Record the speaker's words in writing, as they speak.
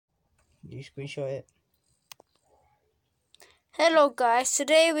You screenshot it. Hello guys,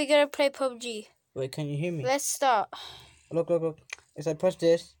 today we're gonna play PUBG. Wait, can you hear me? Let's start. Look. As I press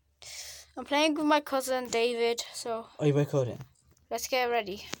this. I'm playing with my cousin David, so Oh, you're recording. let's get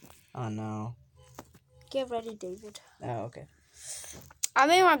ready. Oh no. Get ready, David. Oh, okay. I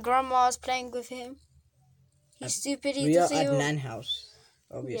mean, my grandma's playing with him. He's stupid. He We are doesn't at even... Nan house,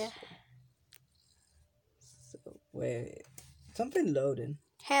 obviously. Yeah. So, wait. Something loading.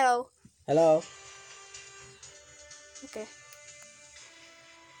 Hello. Hello. Okay.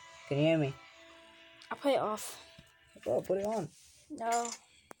 Can you hear me? I'll put it off. Oh, put it on. No.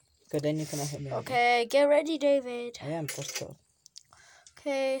 Because then you cannot hit me. Okay, get ready, David. I am pressed off.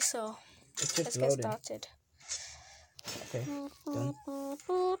 Okay, so It's just let's loading. get started. Okay, done.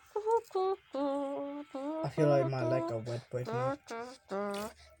 I feel like my leg got wet right now.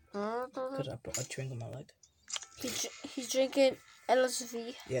 Because I put a drink on my leg. He's drinking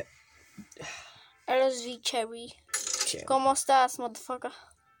LSV. Yep. LSV cherry. Chill. ¿Cómo estás, motherfucker?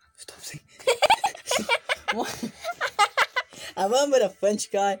 Stop saying. What? I remember the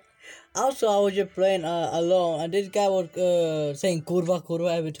French guy. Also, I was just playing alone, and this guy was saying kurva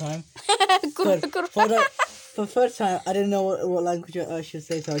every time. Kurva. For the first time, I didn't know what language I should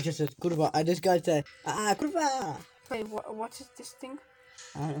say, so I just said kurva. And this guy said, kurva. Wait, what is this thing?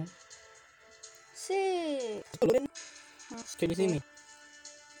 I don't know. See. Can you see me?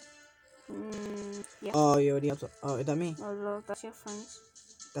 Yeah. Oh, you already have to. Oh, is that me? Oh, no, that's your friends.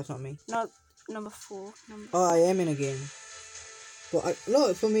 That's not me. No, number 4. Oh, I am in a game. But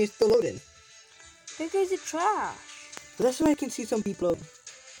no, for me it's still loading. Because it's trash. But that's why I can see some people.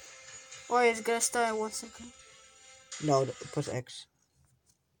 Or it's gonna start in 1 second. No, press X.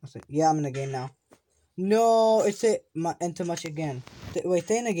 Yeah, I'm in the game now. No, it's it. Enter match again. Wait,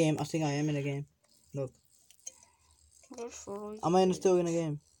 stay in the game. I think I am in the game. Look. Am I still in the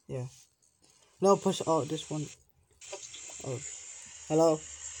game? Yeah. No, push. Oh, this one. Oh. Hello.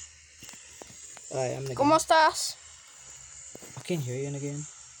 Alright, I'm in the ¿Cómo estás? I can't hear you in the game.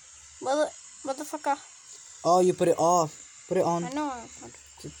 Motherfucker. Oh, you put it off. Put it on. I know.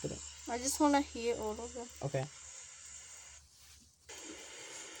 Just put it. I just wanna hear all of them. Okay.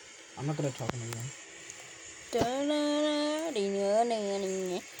 I'm not gonna talk in the game. You're gonna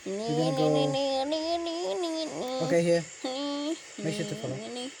go. Okay, here. Make sure to follow.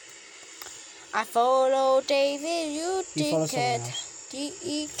 I follow David, you follow someone dickhead.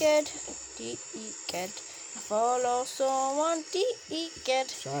 else. Dickhead. I follow someone, dickhead.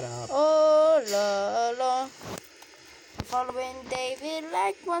 Shut up. Oh, la la. I'm following David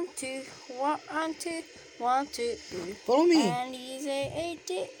like 1, 2, 1, 2, 1, 2, 3. Follow me. And he's a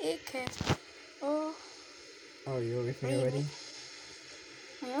dickhead. Oh. Oh, you're with me already?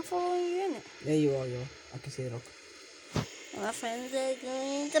 I'm following you in it. Yeah, you are. I can see it. Look. My friends are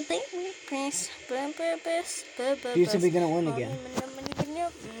going to beat me, Prince. You said we're gonna win again.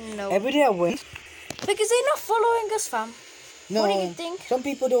 No. Every day I win. Because they're not following us, fam. No. What do you think? Some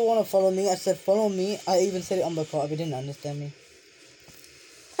people don't want to follow me. I said follow me. I even said it on the part. They didn't understand me.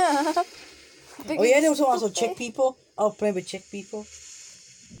 Oh yeah, there was also Czech people. I was playing with Czech people.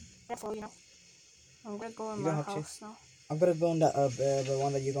 Therefore, you know, I'm gonna go in my house now. I'm gonna go on that the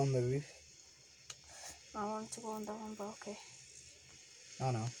one that you got on the roof. I want to go on that one, but okay.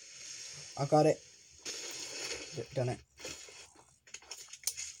 Oh no, I got it. Done it.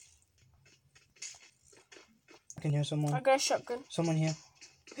 I can hear someone. I got a shotgun. Someone here.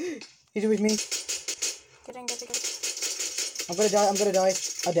 He's with me. Get in. I'm gonna die.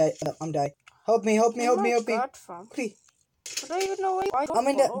 I died. I'm dying. Help me. God, fam. Please. I don't even know where you are. I'm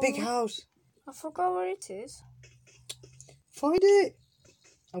in that big house. I forgot where it is. Find it.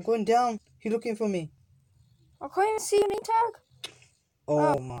 I'm going down. He's looking for me. I can't even see your name tag.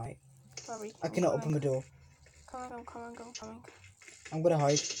 Oh my. Sorry. I cannot open the door. Coming. I'm gonna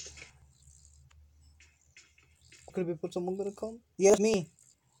hide. Could be put someone gonna come? Yeah, it's me.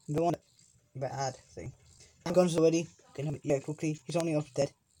 The one bad thing. My gun's already. Can you, yeah, quickly. He's only up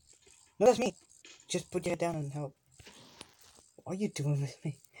dead. No, that's me. Just put your head down and help. What are you doing with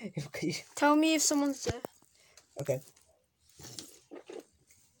me? Tell me if someone's there. Okay.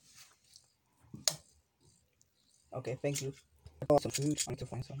 Okay, thank you. I got some food. I need to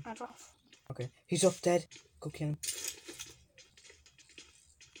find some. I drove. Okay. He's off dead. Go kill him.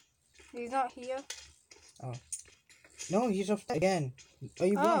 He's not here. Oh. No, he's off dead again. Are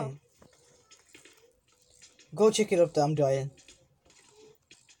you blind? Go check it up there. I'm dying.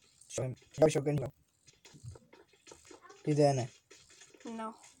 Show him. Shotgun. He's there now.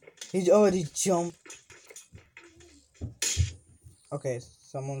 No. He's already jumped. Okay,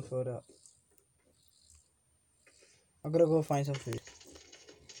 someone further up. I'm gonna go find some food.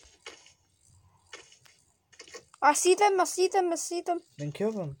 I see them. Then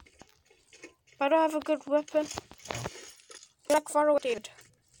kill them. I don't have a good weapon. Like far away, David.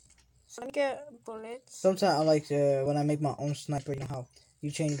 So let me get bullets. Sometimes I like when I make my own sniper. You know how you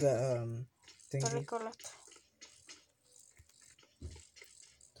change the thingy.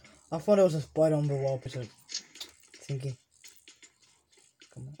 I thought there was a spider on the wall, but it's thingy.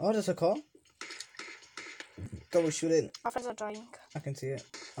 Come on. Oh, there's a car. Go shoot it. Our friends are dying. I can see it.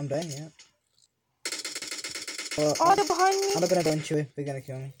 I'm dying, yeah. Oh, they're behind me. I'm not gonna go into it. They're gonna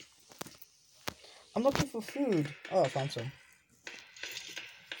kill me. I'm looking for food. Oh, I found some.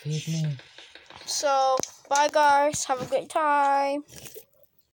 Feed me. So, bye guys. Have a great time.